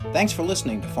Thanks for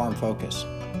listening to Farm Focus.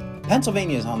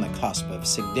 Pennsylvania is on the cusp of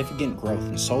significant growth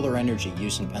in solar energy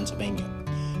use in Pennsylvania.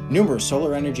 Numerous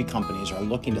solar energy companies are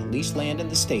looking to lease land in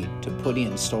the state to put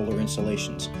in solar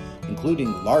installations,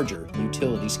 including larger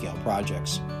utility-scale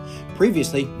projects.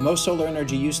 Previously, most solar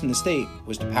energy use in the state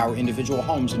was to power individual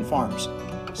homes and farms,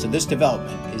 so this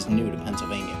development is new to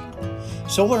Pennsylvania.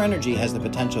 Solar energy has the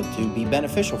potential to be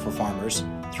beneficial for farmers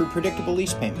through predictable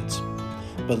lease payments,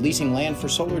 but leasing land for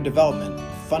solar development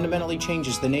fundamentally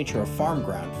changes the nature of farm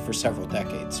ground for several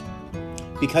decades.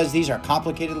 Because these are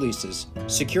complicated leases,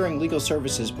 securing legal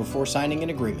services before signing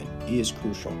an agreement is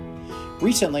crucial.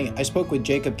 Recently, I spoke with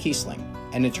Jacob Kiesling,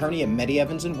 an attorney at Meddy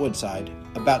Evans & Woodside,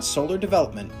 about solar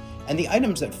development and the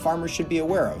items that farmers should be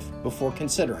aware of before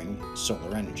considering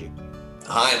solar energy.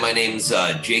 Hi, my name's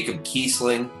Jacob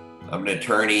Kiesling. I'm an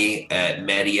attorney at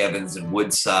Meddy Evans &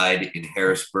 Woodside in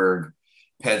Harrisburg,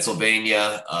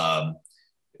 Pennsylvania.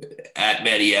 At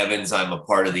Meddy Evans, I'm a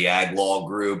part of the Ag Law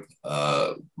Group.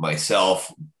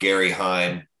 Myself, Gary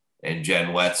Heim, and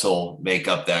Jen Wetzel make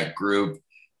up that group.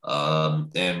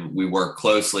 And we work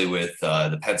closely with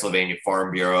the Pennsylvania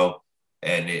Farm Bureau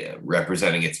and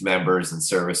representing its members and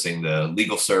servicing the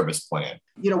legal service plan.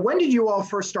 When did you all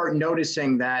first start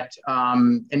noticing that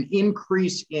an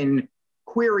increase in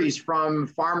queries from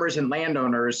farmers and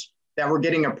landowners that were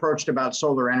getting approached about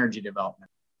solar energy development?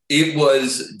 It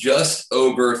was just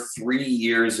over 3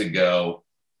 years ago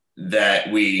that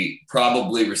we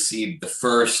probably received the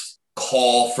first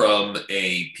call from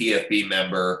a PFB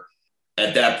member.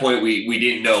 At that point, we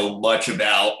didn't know much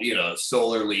about,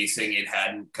 solar leasing. It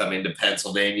hadn't come into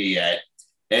Pennsylvania yet.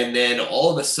 And then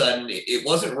all of a sudden, it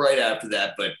wasn't right after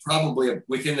that, but probably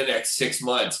within the next 6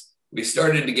 months, we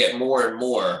started to get more and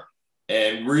more.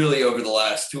 And really over the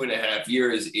last 2.5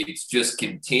 years, it's just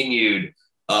continued.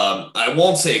 I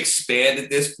won't say expand at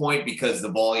this point because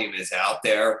the volume is out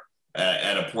there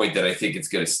at a point that I think it's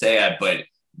going to stay at, but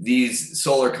these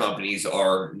solar companies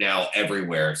are now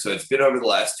everywhere. So it's been over the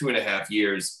last 2.5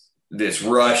 years, this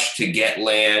rush to get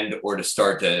land or to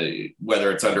start to, whether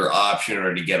it's under option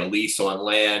or to get a lease on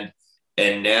land.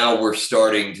 And now we're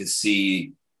starting to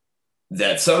see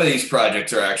that some of these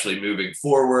projects are actually moving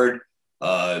forward,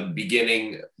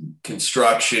 beginning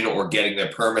construction or getting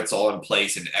their permits all in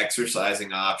place and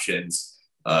exercising options.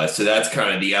 So that's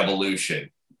kind of the evolution.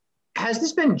 Has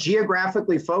this been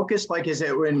geographically focused? Like, is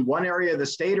it in one area of the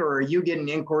state, or are you getting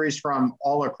inquiries from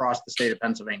all across the state of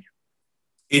Pennsylvania?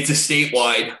 It's a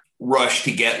statewide rush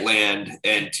to get land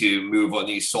and to move on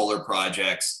these solar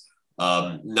projects.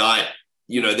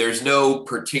 There's no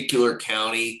particular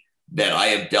county that I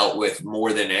have dealt with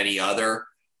more than any other,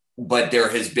 but there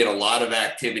has been a lot of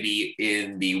activity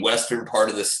in the western part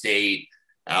of the state,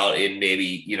 out in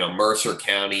maybe, Mercer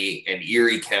County and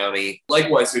Erie County.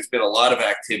 Likewise, there's been a lot of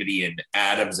activity in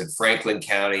Adams and Franklin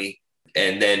County,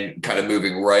 and then kind of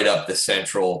moving right up the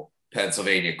central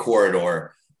Pennsylvania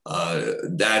corridor.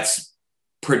 That's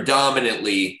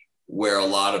predominantly where a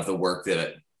lot of the work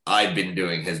that I've been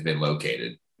doing has been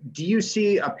located. Do you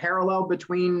see a parallel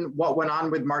between what went on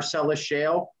with Marcellus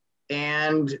Shale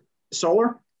and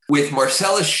solar? With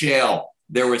Marcellus Shale,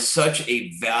 there was such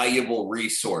a valuable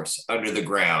resource under the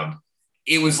ground.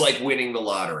 It was like winning the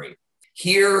lottery.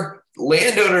 Here,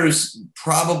 landowners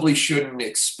probably shouldn't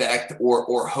expect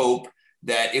or hope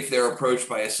that if they're approached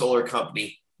by a solar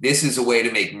company, this is a way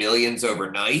to make millions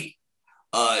overnight.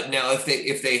 Now,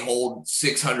 if they hold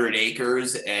 600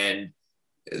 acres and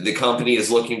the company is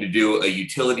looking to do a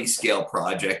utility scale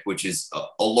project, which is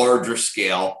a larger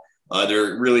scale,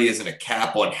 there really isn't a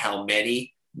cap on how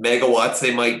many megawatts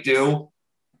they might do.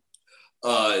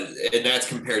 And that's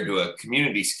compared to a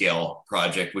community scale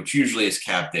project, which usually is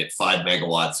capped at 5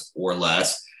 megawatts or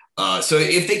less. So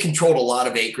if they controlled a lot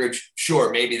of acreage,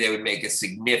 sure, maybe they would make a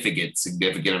significant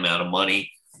amount of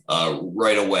money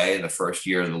right away in the first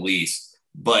year of the lease.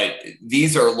 But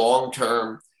these are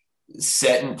long-term,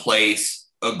 set in place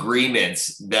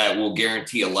agreements that will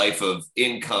guarantee a life of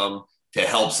income to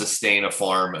help sustain a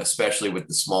farm, especially with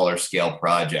the smaller scale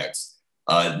projects.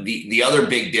 The other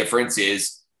big difference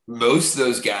is most of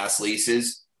those gas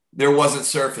leases, there wasn't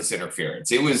surface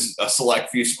interference. It was a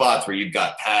select few spots where you've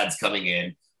got pads coming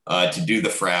in to do the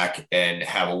frack and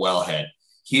have a wellhead.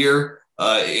 Here,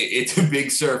 it's a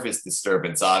big surface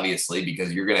disturbance, obviously,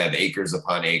 because you're going to have acres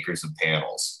upon acres of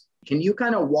panels. Can you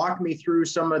kind of walk me through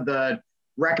some of the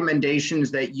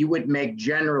recommendations that you would make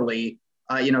generally,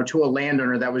 to a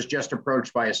landowner that was just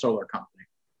approached by a solar company?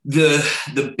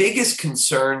 The biggest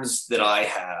concerns that I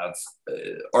have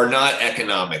are not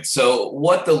economic. So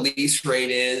what the lease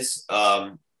rate is,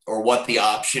 or what the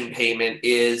option payment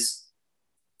is,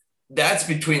 that's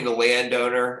between the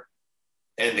landowner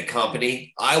and the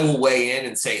company, I will weigh in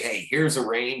and say, hey, here's a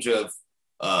range of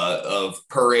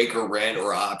per acre rent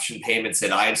or option payments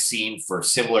that I've seen for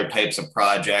similar types of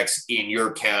projects in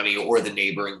your county or the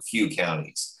neighboring few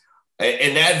counties.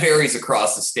 And that varies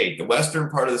across the state. The western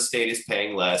part of the state is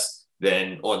paying less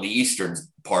than on the eastern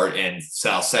part and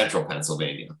south central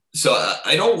Pennsylvania. So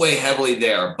I don't weigh heavily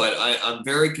there, but I'm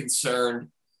very concerned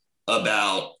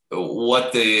about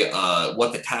what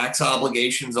the tax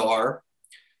obligations are,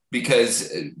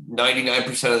 because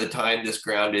 99% of the time this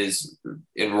ground is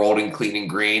enrolled in clean and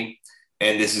green,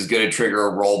 and this is going to trigger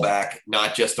a rollback,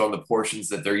 not just on the portions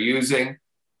that they're using,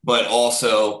 but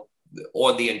also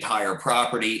on the entire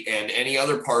property and any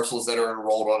other parcels that are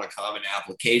enrolled on a common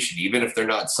application, even if they're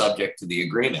not subject to the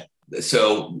agreement.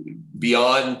 So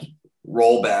beyond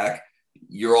rollback,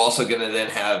 you're also going to then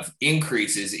have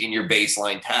increases in your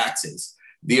baseline taxes.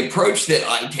 The approach that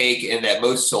I take and that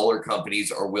most solar companies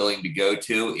are willing to go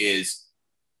to is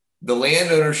the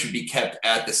landowner should be kept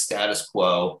at the status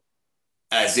quo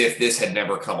as if this had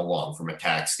never come along from a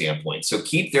tax standpoint. So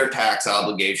keep their tax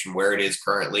obligation where it is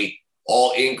currently.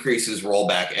 All increases,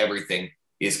 rollback, everything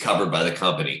is covered by the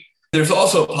company. There's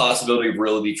also a possibility of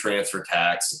realty transfer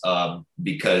tax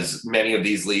because many of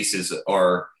these leases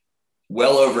are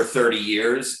well over 30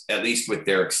 years, at least with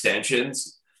their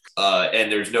extensions.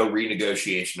 And there's no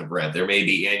renegotiation of rent. There may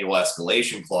be annual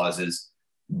escalation clauses,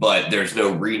 but there's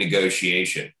no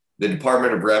renegotiation. The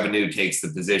Department of Revenue takes the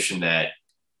position that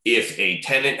if a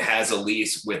tenant has a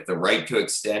lease with the right to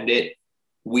extend it,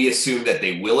 we assume that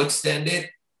they will extend it.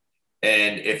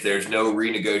 And if there's no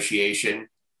renegotiation,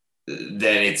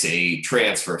 then it's a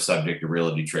transfer subject to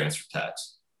realty transfer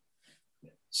tax.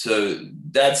 So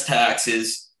that's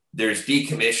taxes. There's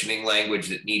decommissioning language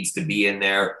that needs to be in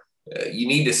there. You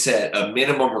need to set a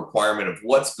minimum requirement of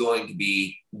what's going to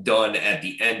be done at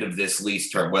the end of this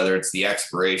lease term, whether it's the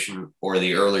expiration or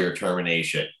the earlier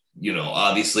termination. You know,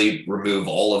 obviously remove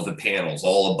all of the panels,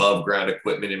 all above ground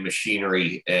equipment and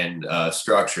machinery and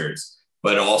structures,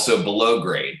 but also below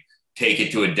grade. Take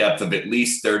it to a depth of at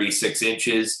least 36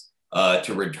 inches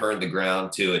to return the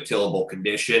ground to a tillable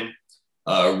condition,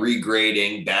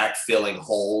 regrading, backfilling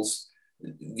holes.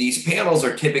 These panels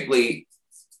are typically,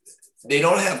 they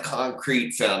don't have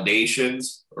concrete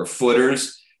foundations or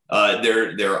footers.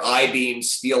 They're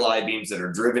I-beams, steel I-beams that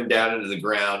are driven down into the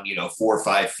ground, 4 or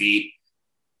 5 feet,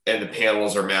 and the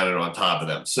panels are mounted on top of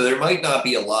them. So there might not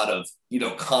be a lot of,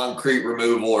 concrete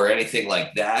removal or anything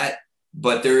like that,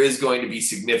 but there is going to be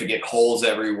significant holes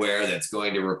everywhere that's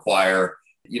going to require,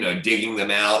 digging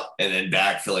them out and then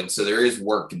backfilling. So there is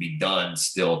work to be done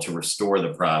still to restore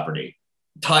the property.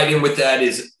 Tied in with that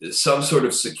is some sort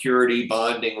of security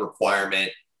bonding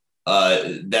requirement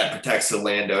that protects the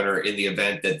landowner in the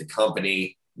event that the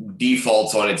company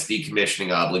defaults on its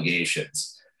decommissioning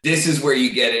obligations. This is where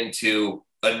you get into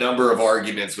a number of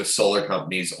arguments with solar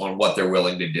companies on what they're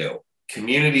willing to do.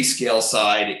 Community scale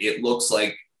side, it looks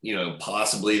like,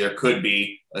 possibly there could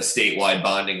be a statewide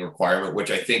bonding requirement, which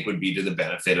I think would be to the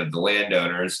benefit of the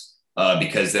landowners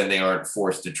because then they aren't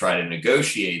forced to try to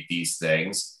negotiate these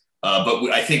things.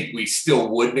 But I think we still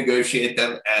would negotiate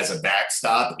them as a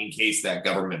backstop in case that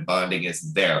government bonding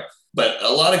isn't there. But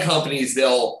a lot of companies,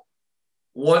 they'll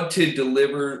want to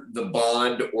deliver the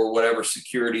bond or whatever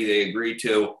security they agree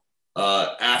to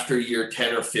after year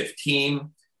 10 or 15,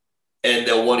 and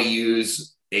they'll want to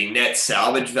use a net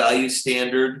salvage value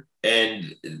standard.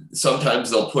 And sometimes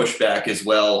they'll push back as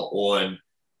well on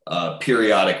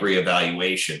periodic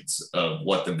reevaluations of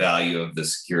what the value of the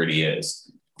security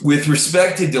is. With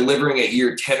respect to delivering at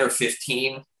year 10 or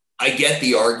 15, I get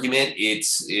the argument.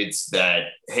 It's that,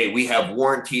 hey, we have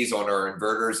warranties on our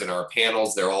inverters and our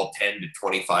panels. They're all 10 to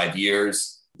 25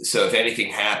 years. So if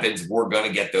anything happens, we're going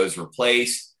to get those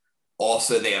replaced.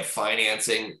 Also, they have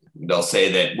financing. They'll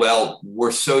say that, well,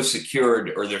 we're so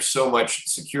secured, or there's so much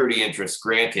security interest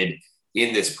granted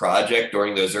in this project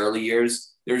during those early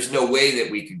years. There's no way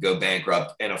that we could go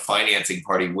bankrupt and a financing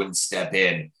party wouldn't step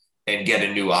in and get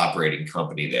a new operating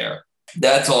company there.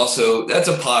 That's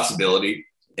a possibility.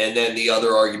 And then the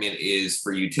other argument is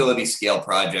for utility scale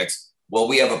projects. Well,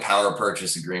 we have a power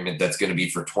purchase agreement that's going to be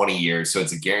for 20 years. So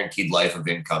it's a guaranteed life of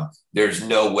income. There's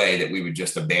no way that we would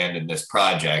just abandon this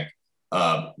project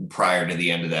prior to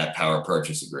the end of that power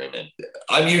purchase agreement.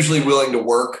 I'm usually willing to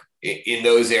work in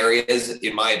those areas.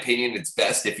 In my opinion, it's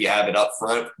best if you have it up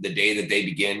front the day that they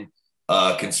begin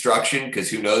construction, because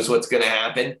who knows what's going to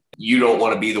happen. You don't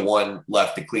want to be the one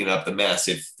left to clean up the mess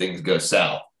if things go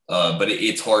south. But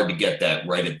it's hard to get that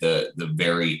right at the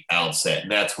very outset.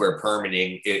 And that's where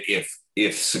permitting, if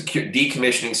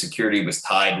decommissioning security was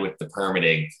tied with the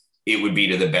permitting, it would be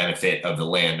to the benefit of the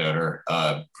landowner,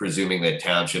 presuming that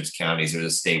townships, counties, or the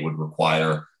state would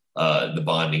require the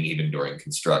bonding even during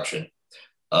construction.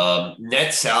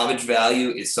 Net salvage value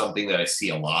is something that I see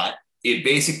a lot. It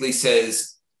basically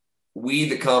says we,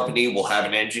 the company, will have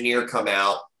an engineer come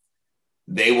out.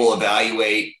 They will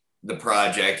evaluate the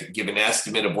project, give an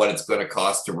estimate of what it's going to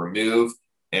cost to remove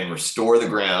and restore the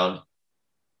ground,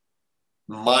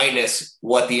 minus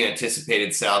what the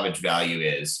anticipated salvage value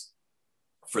is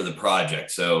for the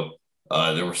project. So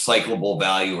the recyclable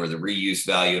value or the reuse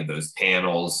value of those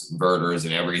panels, inverters,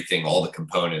 and everything, all the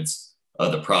components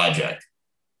of the project.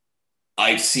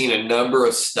 I've seen a number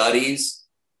of studies,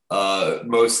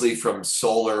 mostly from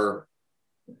solar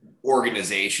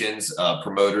organizations,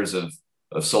 promoters of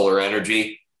solar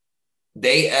energy.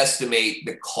 They estimate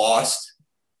the cost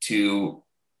to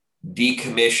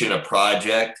decommission a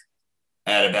project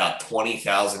at about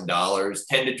 $20,000,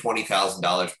 $10,000 to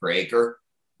 $20,000 per acre,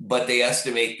 but they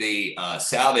estimate the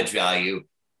salvage value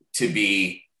to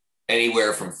be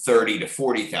anywhere from $30,000 to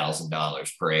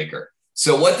 $40,000 per acre.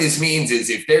 So what this means is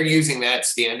if they're using that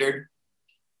standard,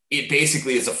 it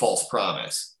basically is a false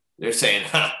promise. They're saying,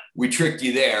 we tricked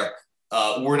you there.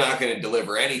 We're not going to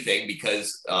deliver anything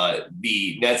because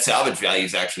the net salvage value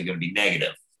is actually going to be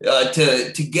negative.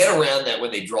 To get around that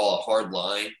when they draw a hard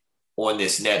line on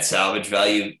this net salvage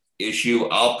value issue,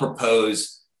 I'll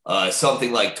propose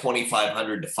something like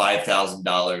 $2,500 to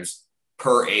 $5,000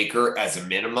 per acre as a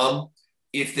minimum.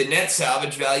 If the net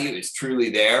salvage value is truly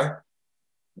there,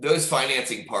 those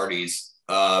financing parties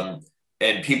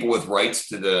and people with rights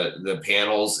to the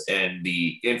panels and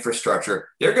the infrastructure,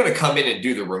 they're going to come in and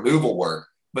do the removal work,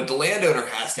 but the landowner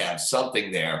has to have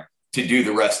something there to do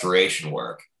the restoration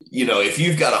work. You know, if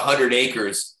you've got 100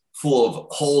 acres full of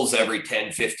holes every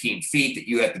 10, 15 feet that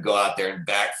you have to go out there and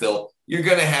backfill, you're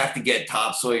going to have to get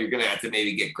topsoil. You're going to have to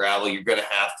maybe get gravel. You're going to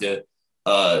have to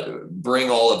bring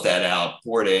all of that out,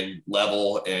 pour it in,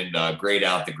 level, and grade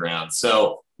out the ground.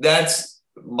 So that's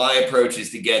my approach,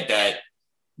 is to get that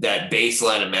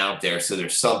baseline amount there so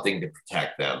there's something to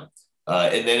protect them.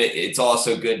 And then it's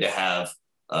also good to have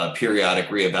periodic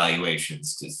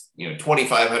reevaluations, because, you know,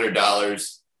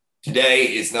 $2,500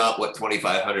 today is not what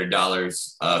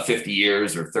 $2,500 50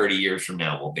 years or 30 years from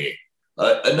now will be.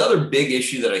 Another big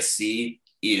issue that I see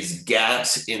is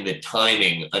gaps in the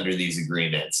timing under these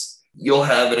agreements. You'll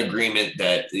have an agreement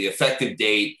that the effective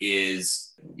date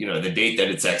is, you know, the date that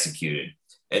it's executed.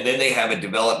 And then they have a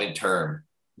development term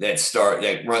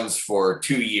that runs for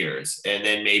 2 years, and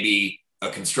then maybe a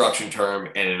construction term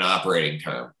and an operating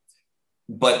term.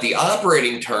 But the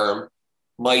operating term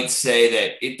might say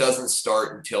that it doesn't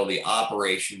start until the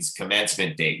operations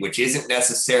commencement date, which isn't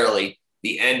necessarily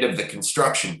the end of the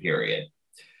construction period.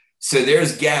 So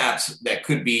there's gaps that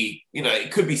could be, you know,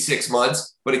 it could be 6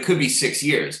 months, but it could be 6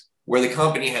 years, where the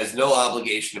company has no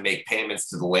obligation to make payments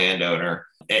to the landowner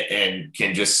and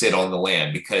can just sit on the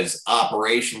land, because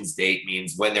operations date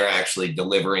means when they're actually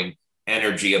delivering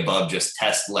energy above just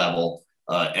test level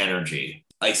energy.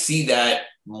 I see that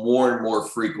more and more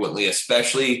frequently,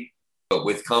 especially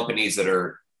with companies that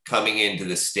are coming into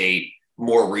the state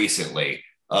more recently,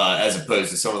 as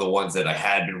opposed to some of the ones that I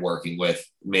had been working with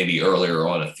maybe earlier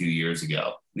on a few years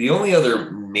ago. The only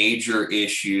other major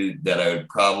issue that I would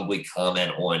probably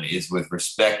comment on is with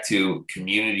respect to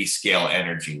community scale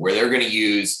energy, where they're going to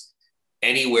use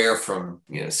anywhere from,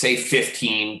 you know, say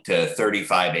 15 to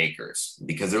 35 acres,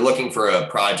 because they're looking for a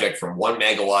project from 1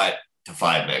 megawatt to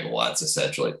 5 megawatts,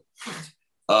 essentially.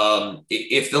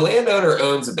 If the landowner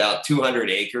owns about 200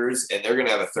 acres and they're going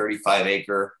to have a 35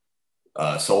 acre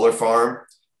solar farm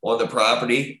on the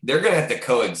property, they're going to have to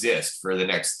coexist for the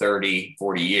next 30,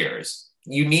 40 years.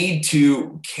 You need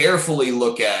to carefully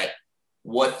look at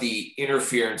what the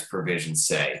interference provisions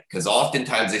say, because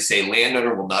oftentimes they say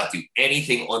landowner will not do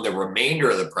anything on the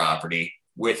remainder of the property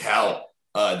without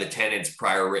the tenant's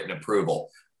prior written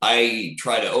approval. I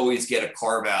try to always get a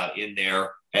carve out in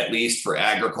there, at least for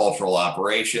agricultural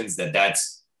operations,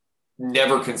 that's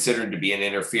never considered to be an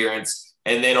interference,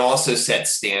 and then also set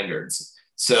standards.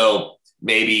 So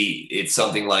maybe it's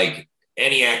something like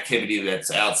any activity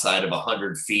that's outside of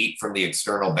 100 feet from the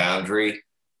external boundary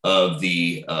of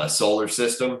the solar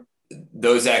system,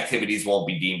 those activities won't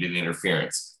be deemed an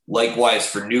interference. Likewise,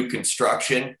 for new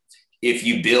construction, if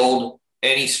you build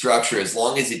any structure, as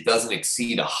long as it doesn't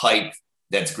exceed a height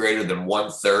that's greater than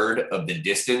 1/3 of the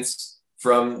distance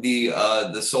from the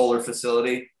solar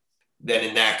facility, then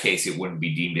in that case, it wouldn't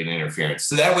be deemed an interference.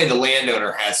 So that way the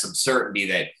landowner has some certainty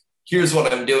that here's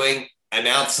what I'm doing. I'm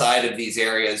outside of these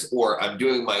areas, or I'm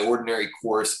doing my ordinary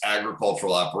course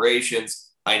agricultural operations.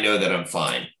 I know that I'm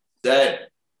fine. That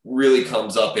really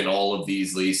comes up in all of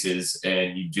these leases,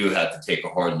 and you do have to take a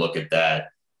hard look at that.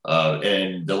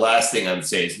 And the last thing I would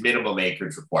say is minimum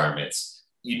acreage requirements.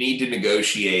 You need to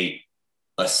negotiate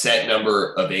a set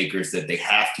number of acres that they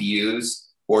have to use,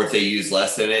 or if they use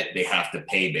less than it, they have to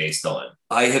pay based on.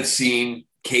 I have seen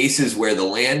cases where the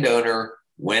landowner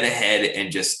went ahead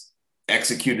and just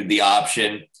executed the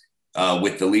option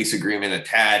with the lease agreement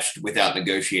attached without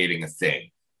negotiating a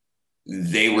thing.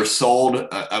 They were sold.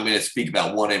 I'm going to speak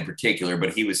about one in particular,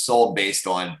 but he was sold based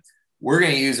on, we're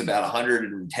going to use about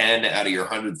 110 out of your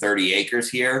 130 acres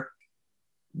here.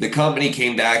 The company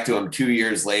came back to him 2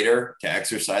 years later to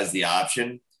exercise the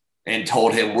option and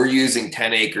told him, we're using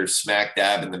 10 acres smack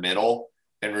dab in the middle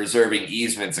and reserving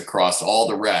easements across all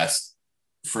the rest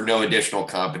for no additional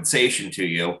compensation to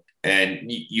you. And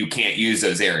you can't use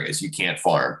those areas. You can't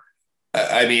farm.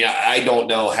 I mean, I don't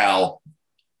know how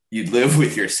you'd live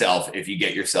with yourself if you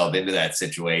get yourself into that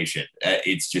situation.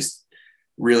 It's just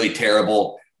really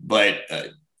terrible, but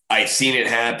I've seen it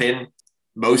happen.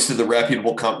 Most of the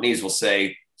reputable companies will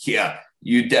say, yeah,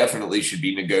 you definitely should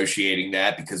be negotiating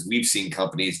that, because we've seen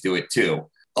companies do it too.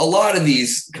 A lot of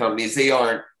these companies, they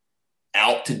aren't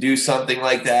out to do something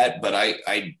like that, but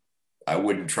I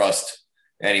wouldn't trust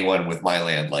anyone with my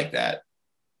land like that.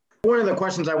 One of the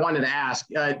questions I wanted to ask,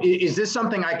 is this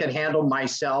something I could handle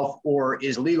myself, or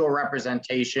is legal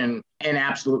representation an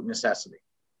absolute necessity?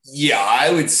 Yeah,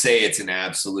 I would say it's an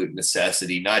absolute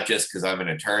necessity, not just because I'm an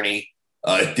attorney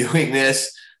doing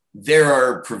this. There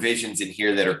are provisions in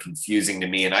here that are confusing to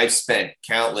me, and I've spent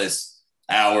countless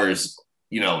hours,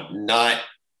 not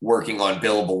working on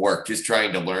billable work, just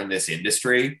trying to learn this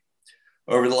industry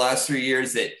over the last 3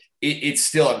 years. That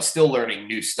I'm still learning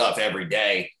new stuff every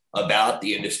day about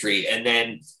the industry. And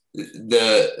then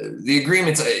the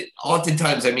agreements,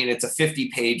 oftentimes, I mean, it's a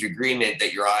 50-page agreement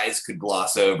that your eyes could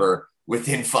gloss over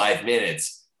within 5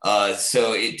 minutes.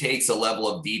 So it takes a level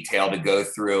of detail to go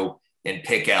through and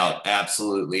pick out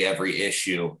absolutely every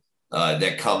issue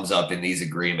that comes up in these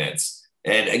agreements.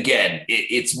 And again,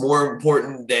 it's more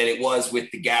important than it was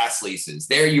with the gas leases.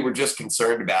 There, you were just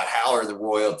concerned about how are the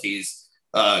royalties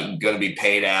going to be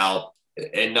paid out,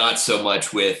 and not so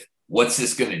much with what's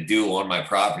this going to do on my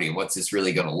property and what's this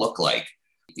really going to look like.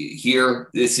 Here,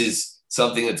 this is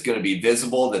something that's going to be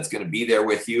visible, that's going to be there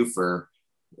with you for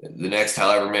the next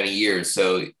however many years.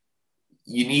 So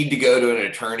you need to go to an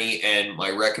attorney, and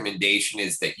my recommendation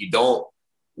is that you don't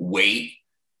wait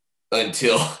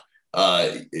until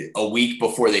a week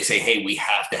before they say, hey, we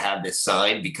have to have this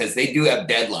signed, because they do have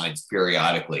deadlines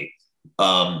periodically,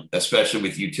 especially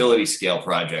with utility scale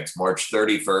projects. March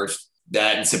 31st,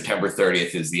 that, and September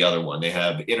 30th is the other one. They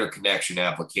have interconnection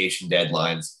application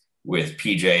deadlines with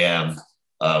PJM,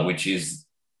 which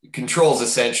controls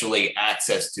essentially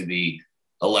access to the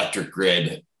electric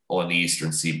grid on the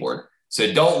Eastern Seaboard.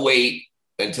 So don't wait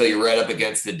until you're right up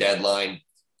against the deadline.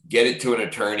 Get it to an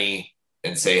attorney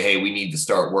and say, hey, we need to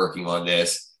start working on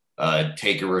this.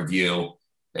 Take a review,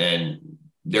 and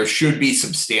there should be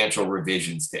substantial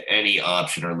revisions to any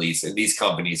option or lease. And these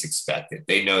companies expect it.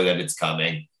 They know that it's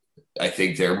coming. I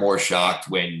think they're more shocked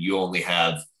when you only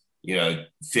have,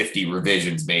 50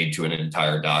 revisions made to an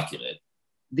entire document.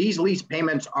 These lease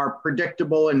payments are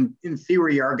predictable and in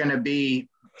theory are going to be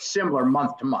similar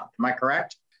month to month. Am I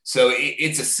correct? So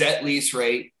it's a set lease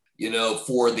rate,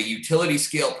 for the utility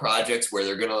scale projects where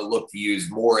they're going to look to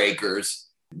use more acres.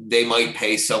 They might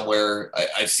pay somewhere,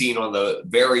 I've seen on the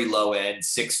very low end,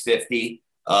 $650.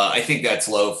 I think that's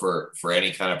low for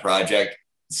any kind of project.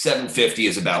 $750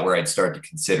 is about where I'd start to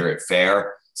consider it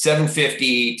fair.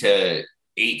 $750 to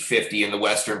 $850 in the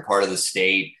western part of the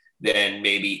state, then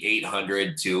maybe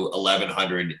 $800 to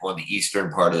 $1,100 on the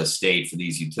eastern part of the state for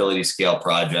these utility scale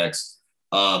projects.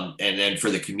 And then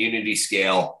for the community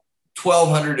scale,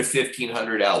 $1,200 to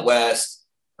 $1,500 out west,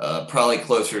 probably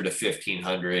closer to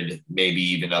 $1,500, maybe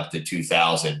even up to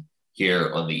 $2,000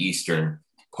 here on the eastern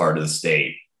part of the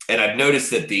state. And I've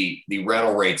noticed that the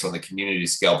rental rates on the community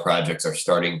scale projects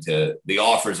the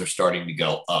offers are starting to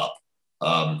go up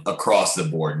across the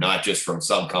board, not just from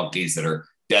some companies that are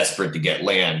desperate to get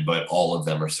land, but all of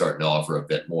them are starting to offer a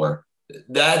bit more.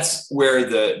 That's where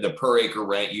the per acre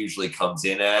rent usually comes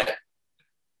in at.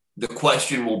 The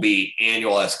question will be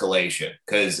annual escalation,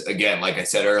 because again, like I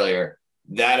said earlier,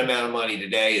 that amount of money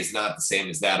today is not the same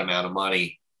as that amount of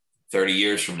money 30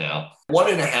 years from now.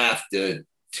 1.5% to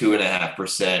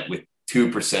 2.5%, with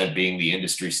 2% being the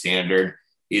industry standard,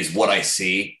 is what I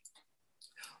see.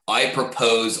 I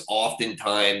propose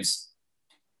oftentimes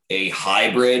a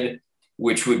hybrid,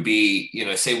 which would be,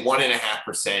 say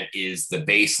 1.5% is the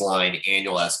baseline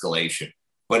annual escalation.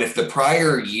 But if the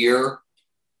prior year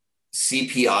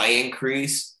CPI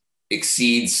increase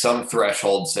exceeds some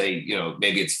threshold, say,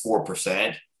 maybe it's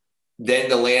 4%, then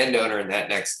the landowner in that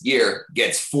next year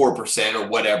gets 4% or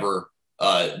whatever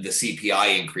the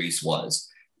CPI increase was.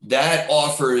 That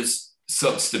offers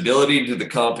some stability to the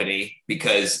company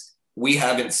because we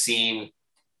haven't seen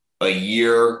a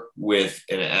year with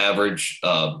an average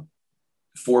 4%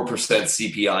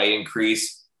 CPI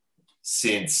increase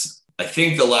since I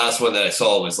think the last one that I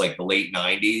saw was like the late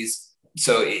 90s.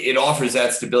 So it offers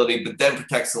that stability, but then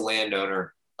protects the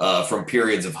landowner from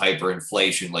periods of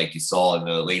hyperinflation like you saw in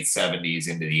the late 70s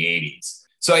into the 80s.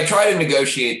 So I try to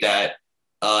negotiate that.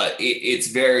 It's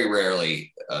very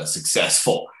rarely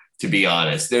successful, to be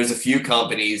honest. There's a few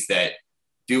companies that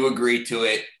do agree to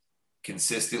it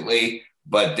consistently,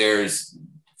 but there's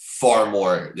far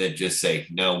more that just say,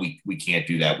 no, we can't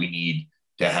do that. We need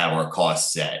to have our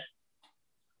costs set.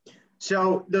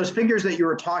 So those figures that you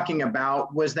were talking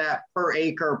about, was that per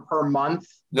acre per month?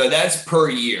 No, that's per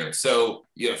year. So,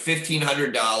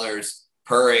 $1,500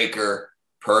 per acre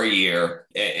per year.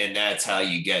 And that's how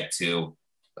you get to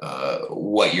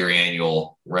what your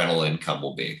annual rental income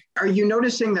will be. Are you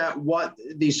noticing that what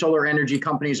these solar energy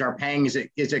companies are paying, is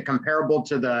it comparable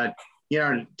to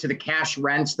the cash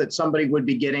rents that somebody would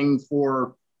be getting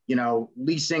for,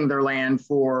 leasing their land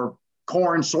for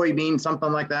corn, soybeans,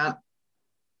 something like that?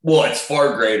 Well, it's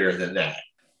far greater than that.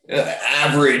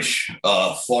 Average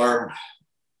farm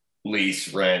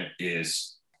lease rent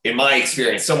is, in my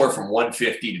experience, somewhere from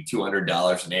 $150 to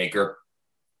 $200 an acre.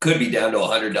 Could be down to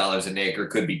 $100 an acre.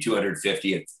 Could be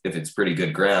 $250 if it's pretty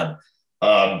good ground.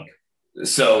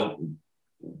 So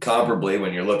comparably,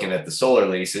 when you're looking at the solar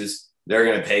leases, they're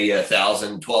going to pay you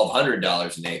 $1,000,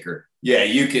 $1,200 an acre. Yeah,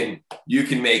 you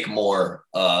can make more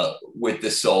with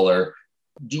the solar.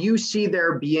 Do you see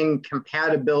there being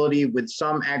compatibility with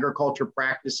some agriculture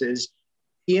practices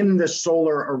in the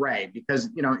solar array? Because,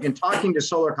 in talking to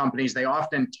solar companies, they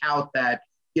often tout that,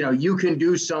 you can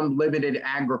do some limited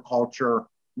agriculture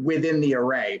within the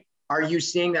array. Are you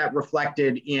seeing that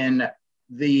reflected in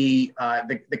the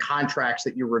contracts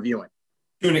that you're reviewing?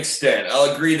 To an extent,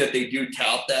 I'll agree that they do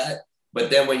tout that, but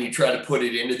then when you try to put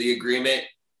it into the agreement,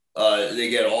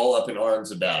 they get all up in arms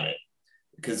about it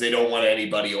because they don't want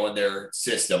anybody on their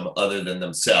system other than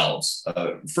themselves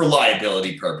for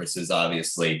liability purposes,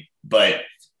 obviously. But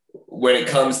when it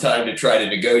comes time to try to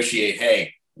negotiate,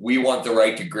 hey, we want the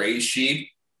right to graze sheep,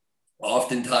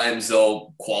 oftentimes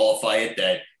they'll qualify it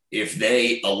that if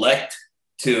they elect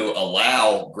to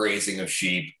allow grazing of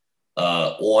sheep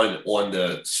on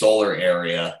the solar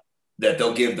area, that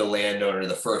they'll give the landowner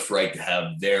the first right to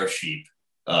have their sheep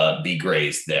be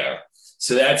grazed there.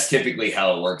 So that's typically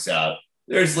how it works out.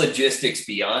 There's logistics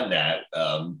beyond that.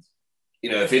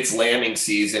 If it's lambing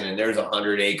season and there's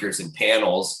 100 acres in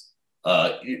panels,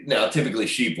 now typically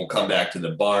sheep will come back to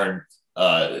the barn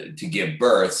to give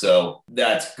birth. So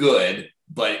that's good.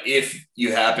 But if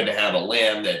you happen to have a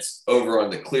lamb that's over on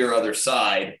the clear other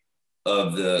side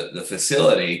of the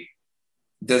facility,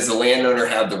 does the landowner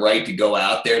have the right to go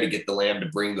out there to get the lamb, to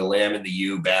bring the lamb and the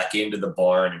ewe back into the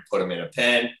barn and put them in a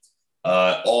pen?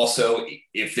 Also,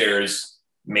 if there's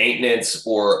maintenance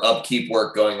or upkeep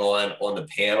work going on the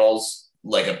panels,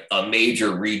 like a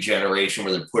major regeneration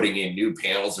where they're putting in new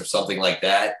panels or something like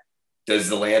that, does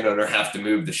the landowner have to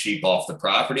move the sheep off the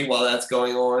property while that's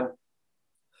going on?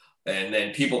 And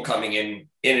then people coming in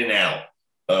and out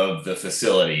of the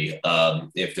facility,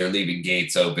 if they're leaving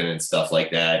gates open and stuff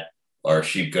like that, are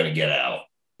sheep going to get out?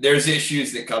 There's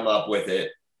issues that come up with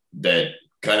it that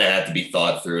kind of have to be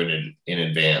thought through in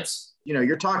advance.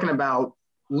 You're talking about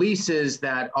leases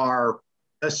that are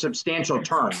a substantial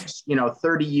terms,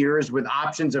 30 years with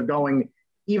options of going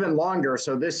even longer.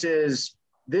 So this is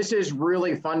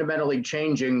really fundamentally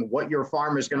changing what your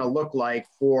farm is going to look like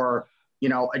for,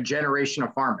 a generation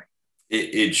of farming.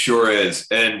 It sure is.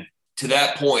 And to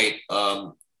that point,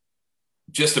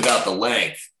 just about the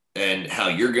length and how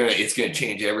it's going to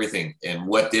change everything and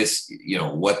what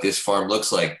this farm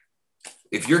looks like.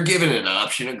 If you're given an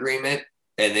option agreement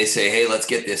and they say, hey, let's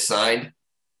get this signed,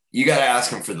 you got to ask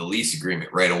them for the lease agreement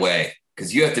right away,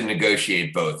 because you have to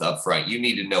negotiate both up front. You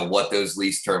need to know what those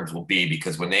lease terms will be,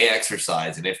 because when they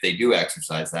exercise, and if they do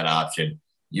exercise that option,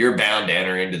 you're bound to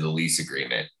enter into the lease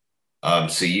agreement.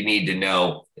 So you need to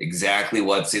know exactly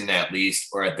what's in that lease,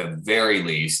 or at the very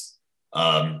least,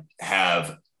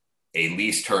 have a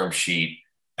lease term sheet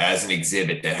as an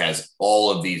exhibit that has all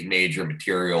of these major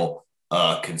material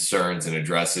concerns and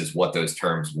addresses what those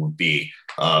terms would be.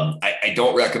 I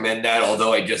don't recommend that,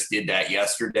 although I just did that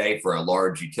yesterday for a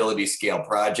large utility scale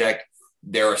project.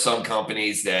 There are some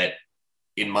companies that,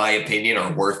 in my opinion,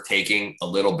 are worth taking a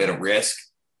little bit of risk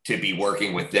to be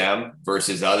working with them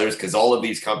versus others, because all of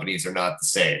these companies are not the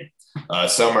same.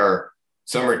 Some are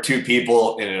two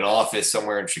people in an office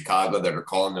somewhere in Chicago that are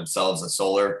calling themselves a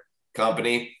solar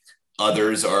company.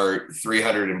 Others are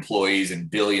 300 employees and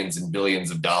billions of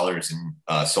dollars in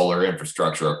solar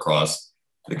infrastructure across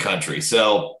the country.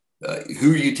 So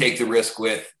who you take the risk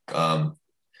with,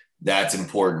 that's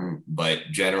important. But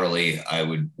generally, I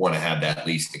would want to have that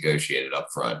lease negotiated up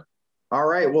front. All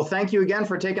right. Well, thank you again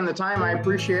for taking the time. I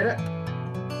appreciate it.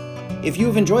 If you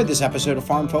have enjoyed this episode of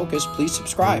Farm Focus, please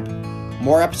subscribe.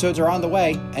 More episodes are on the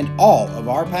way, and all of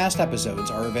our past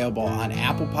episodes are available on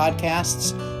Apple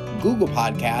Podcasts, Google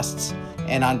Podcasts,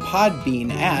 and on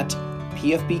Podbean at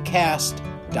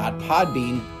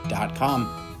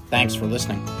pfbcast.podbean.com. Thanks for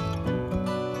listening.